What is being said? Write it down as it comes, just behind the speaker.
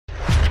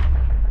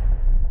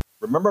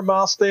Remember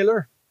Miles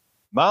Taylor?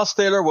 Miles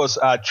Taylor was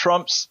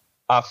Trump's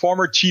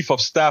former chief of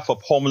staff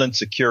of Homeland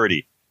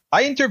Security.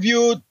 I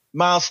interviewed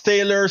Miles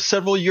Taylor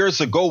several years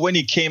ago when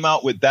he came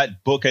out with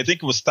that book. I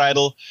think it was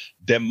titled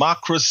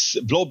Democracy,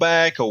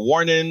 Blowback, a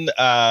Warning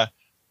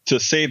to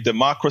Save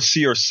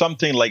Democracy or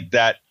something like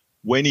that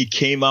when he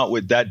came out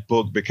with that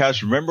book.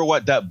 Because remember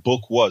what that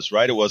book was,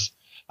 right? It was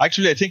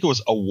actually, I think it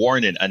was a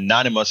warning.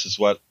 Anonymous is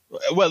what,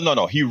 well,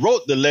 no. He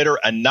wrote the letter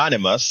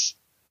anonymous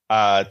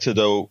to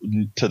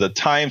the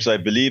Times, I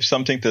believe,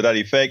 something to that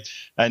effect.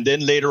 And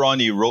then later on,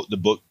 he wrote the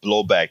book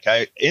Blowback.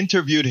 I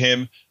interviewed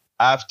him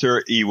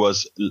after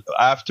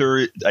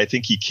I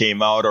think he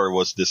came out or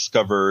was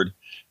discovered.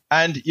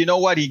 And you know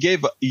what? He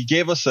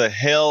gave us a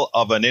hell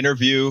of an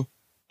interview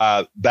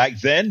back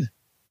then.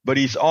 But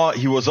he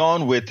was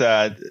on with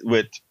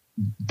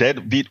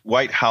Deadbeat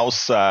White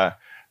House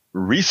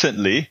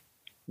recently,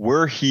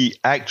 where he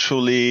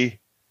actually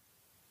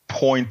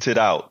pointed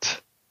out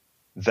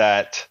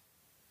that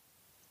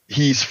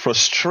he's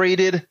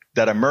frustrated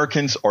that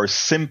Americans are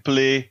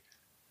simply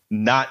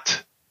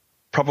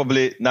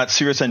probably not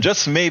serious. And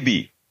just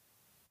maybe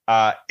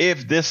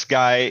if this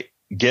guy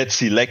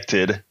gets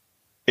elected,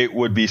 it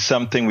would be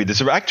something we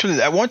deserve.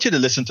 Actually, I want you to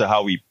listen to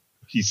how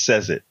he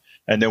says it,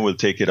 and then we'll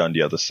take it on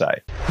the other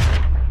side.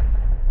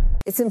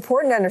 It's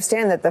important to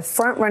understand that the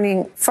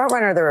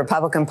frontrunner of the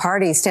Republican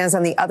Party stands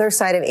on the other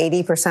side of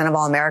 80% of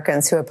all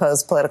Americans who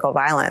oppose political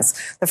violence.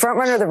 The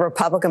frontrunner of the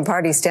Republican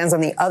Party stands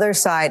on the other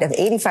side of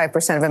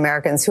 85% of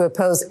Americans who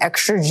oppose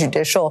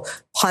extrajudicial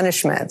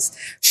punishments,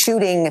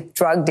 shooting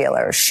drug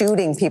dealers,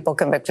 shooting people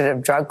convicted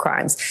of drug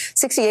crimes.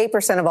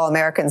 68% of all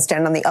Americans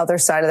stand on the other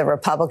side of the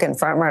Republican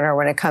frontrunner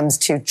when it comes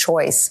to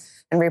choice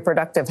and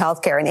reproductive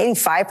health care. And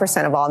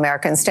 85% of all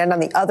Americans stand on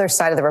the other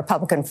side of the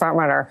Republican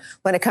frontrunner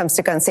when it comes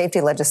to gun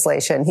safety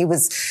legislation. He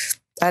was,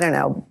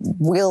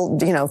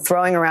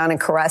 throwing around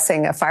and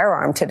caressing a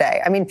firearm today.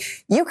 I mean,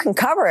 you can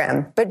cover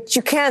him, but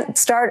you can't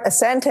start a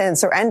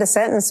sentence or end a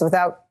sentence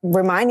without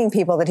reminding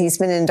people that he's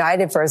been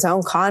indicted for his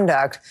own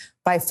conduct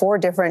by 4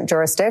 different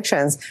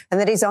jurisdictions, and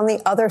that he's on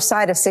the other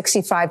side of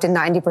 65 to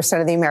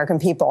 90% of the American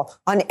people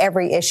on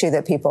every issue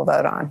that people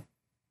vote on.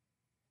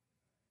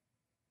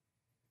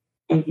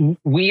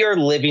 We are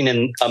living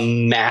in a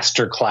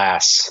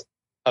masterclass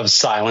of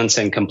silence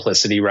and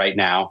complicity right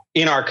now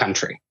in our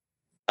country.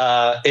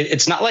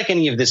 It's not like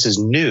any of this is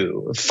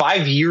new.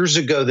 5 years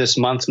ago this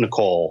month,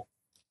 Nicole,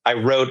 I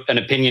wrote an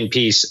opinion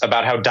piece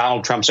about how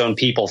Donald Trump's own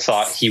people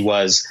thought he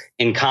was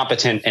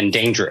incompetent and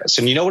dangerous.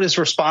 And you know what his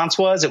response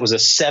was? It was a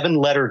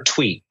 7-letter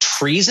tweet.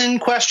 Treason? ?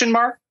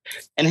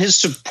 And his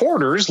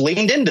supporters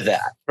leaned into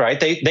that, right?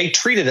 They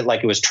treated it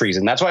like it was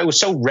treason. That's why it was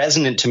so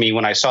resonant to me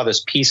when I saw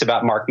this piece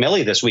about Mark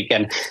Milley this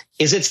weekend,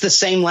 is it's the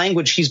same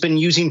language he's been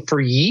using for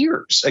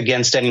years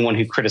against anyone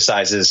who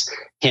criticizes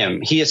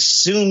him. He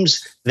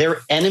assumes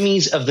they're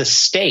enemies of the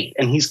state,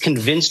 and he's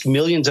convinced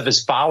millions of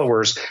his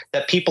followers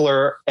that people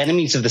are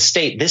enemies of the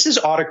state. This is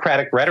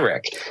autocratic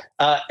rhetoric.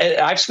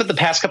 I've spent the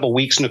past couple of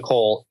weeks,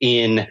 Nicole,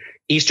 in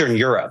Eastern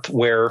Europe,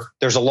 where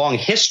there's a long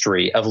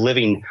history of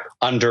living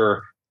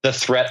under the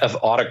threat of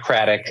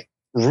autocratic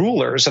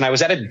rulers. And I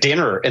was at a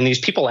dinner, and these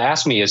people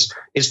asked me,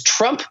 is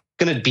Trump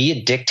going to be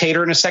a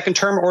dictator in a second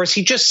term, or is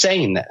he just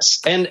saying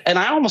this? And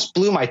I almost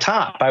blew my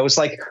top. I was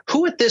like,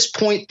 who at this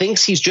point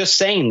thinks he's just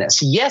saying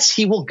this? Yes,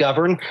 he will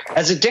govern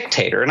as a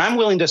dictator. And I'm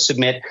willing to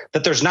submit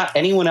that there's not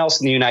anyone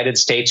else in the United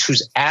States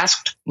who's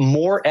asked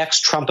more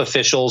ex-Trump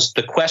officials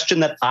the question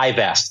that I've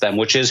asked them,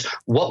 which is,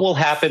 what will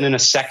happen in a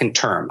second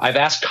term? I've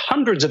asked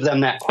hundreds of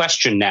them that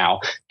question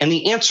now, and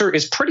the answer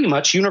is pretty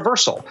much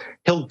universal.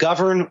 He'll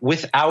govern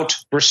without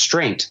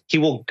restraint. He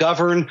will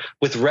govern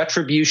with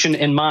retribution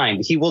in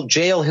mind. He will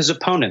jail his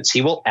opponents.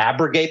 He will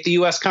abrogate the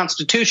U.S.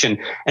 Constitution.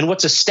 And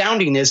what's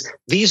astounding is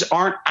these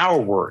aren't our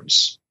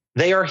words.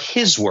 They are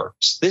his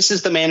words. This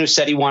is the man who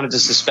said he wanted to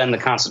suspend the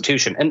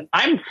Constitution. And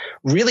I'm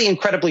really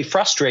incredibly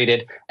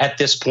frustrated at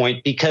this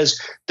point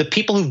because the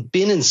people who've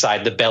been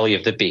inside the belly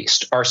of the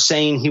beast are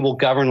saying he will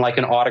govern like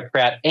an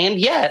autocrat. And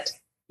yet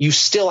you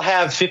still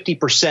have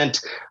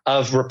 50%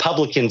 of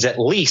Republicans at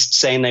least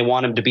saying they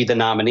want him to be the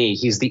nominee.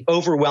 He's the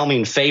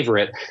overwhelming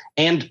favorite.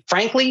 And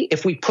frankly,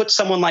 if we put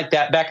someone like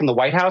that back in the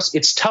White House,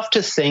 it's tough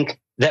to think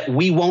that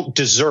we won't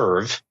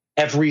deserve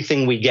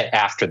everything we get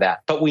after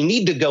that. But we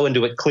need to go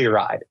into it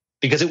clear-eyed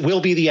because it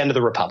will be the end of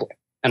the Republic.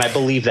 And I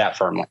believe that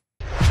firmly.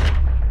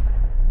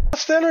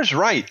 Steller's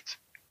right.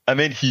 I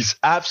mean, he's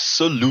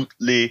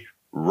absolutely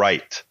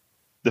right.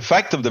 The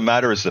fact of the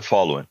matter is the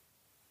following.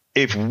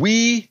 If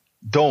we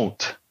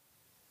don't,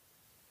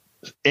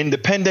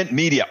 independent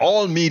media,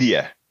 all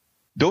media,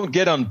 don't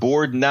get on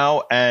board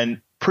now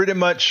and pretty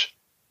much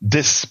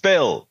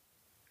dispel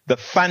the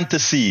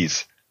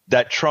fantasies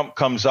that Trump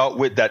comes out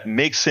with that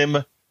makes him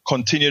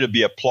continue to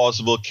be a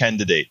plausible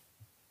candidate,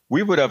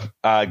 we would have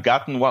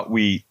gotten what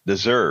we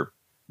deserve,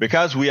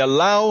 because we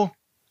allow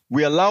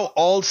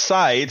all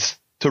sides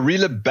to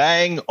really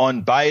bang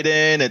on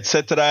Biden,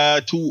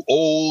 etc. Too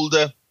old,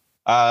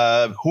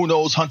 who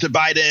knows, Hunter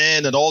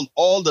Biden, and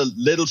all the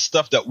little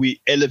stuff that we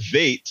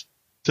elevate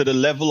to the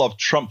level of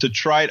Trump, to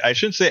try, I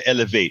shouldn't say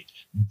elevate,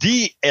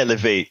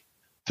 de-elevate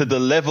to the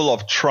level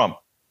of Trump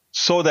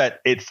so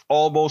that it's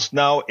almost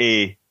now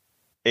a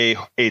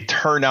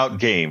turnout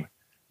game.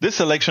 This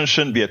election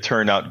shouldn't be a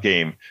turnout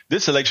game.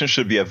 This election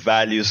should be a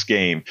values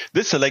game.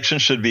 This election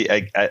should be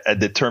a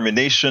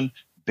determination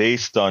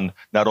based on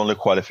not only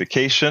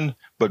qualification,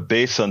 but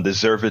based on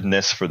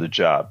deservedness for the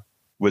job.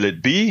 Will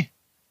it be?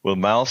 Well,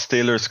 Miles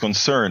Taylor is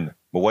concerned,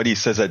 but what he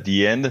says at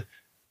the end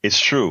is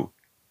true.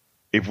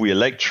 If we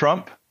elect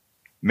Trump,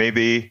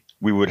 maybe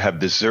we would have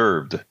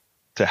deserved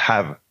to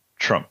have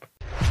Trump.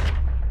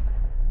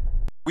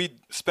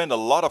 We spend a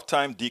lot of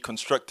time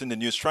deconstructing the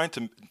news, trying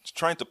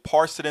to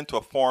parse it into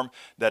a form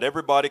that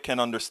everybody can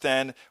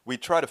understand. We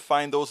try to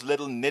find those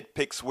little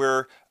nitpicks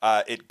where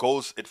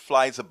it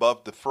flies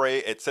above the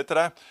fray,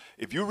 etc.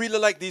 If you really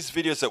like these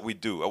videos that we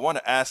do, I want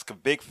to ask a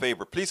big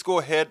favor. Please go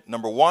ahead.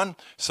 Number 1,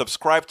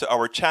 subscribe to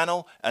our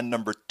channel. And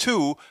number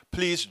 2,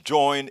 please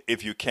join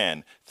if you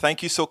can.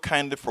 Thank you so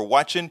kindly for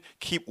watching.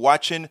 Keep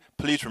watching.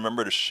 Please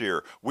remember to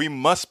share. We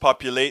must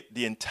populate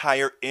the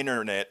entire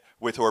internet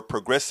with our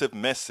progressive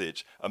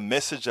message, a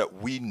message that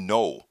we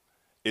know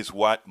is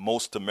what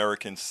most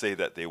Americans say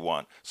that they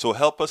want. So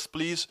help us,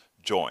 please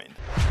join.